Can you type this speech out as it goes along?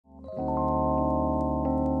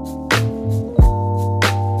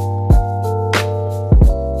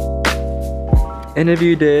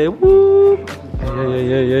Interview day. Woo! Yay.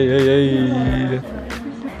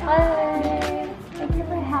 Hi. Thank you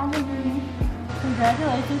for having me.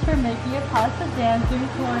 Congratulations for making it past the dancing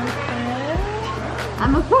course.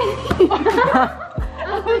 I'm afraid.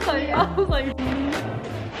 I was like.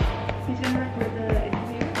 He's gonna record the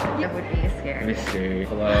interview. That would be scary. Let me see.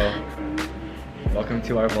 Hello. Welcome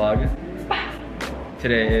to our vlog.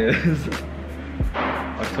 Today is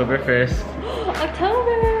October 1st.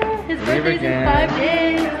 October! His Libra birthday's in gang. 5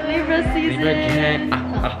 days. Libra season. Libra gang.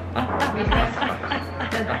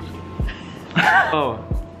 Oh,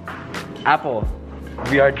 Apple.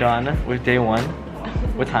 We are done with day 1.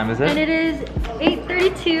 What time is And it? it is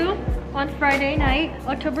 8:32 on Friday night,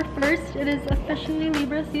 October 1st. It is officially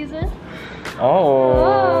Libra season.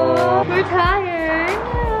 Oh. We're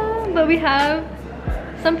tired, but we have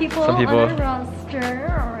some people on our roster.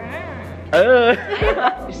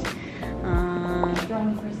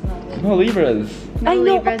 No Libras. No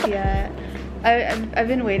Libras yet. I've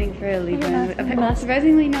been waiting for a Libra.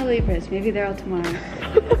 Surprisingly, no Libras. Maybe they're all tomorrow.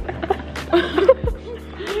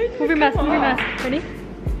 Move your mask, Ready?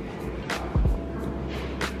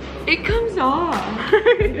 It comes off.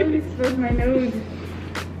 Don't expose my nose.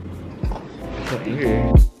 So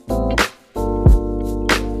angry.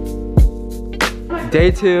 Day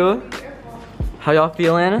 2. How y'all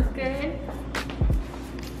feeling? Good.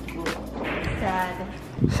 Sad.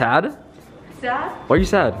 Sad? Sad? Why are you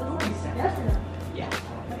sad? Yeah.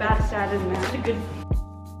 Bad, sad, and mad. Good.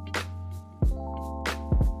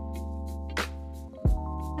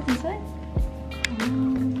 Inside?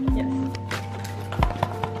 Yes.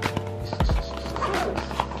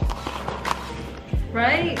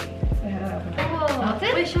 Right? Oh,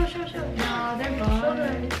 wait, show. No, they're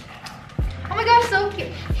fun. Oh my gosh, so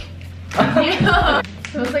cute.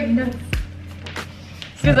 Smells like nuts.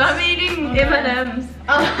 Because I'm eating M&M's.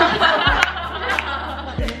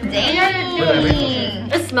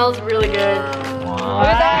 Dang. It smells really good.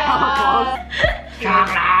 Wow.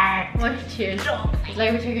 Cheers.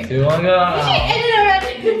 Like, we took it. Do you wanna go? Ate it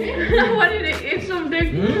already. I wanted to eat something.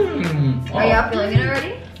 Are y'all feeling it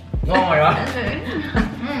already? Oh my god.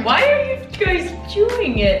 Why are you guys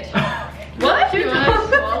chewing it? What? You want to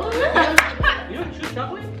swallow it? You don't chew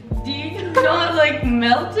chocolate? Do you not like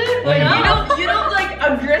melt it? Like you don't like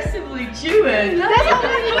aggressively chew it. That's how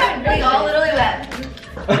we went. We all literally went.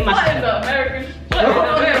 What in the American? What in the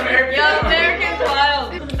American? Yeah, American's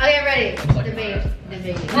wild. Okay, ready. Debate.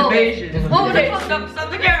 Invasion. Oh, okay, stop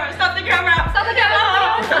the camera. Stop the camera. Stop the camera.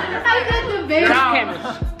 Debate.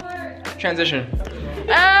 Transition.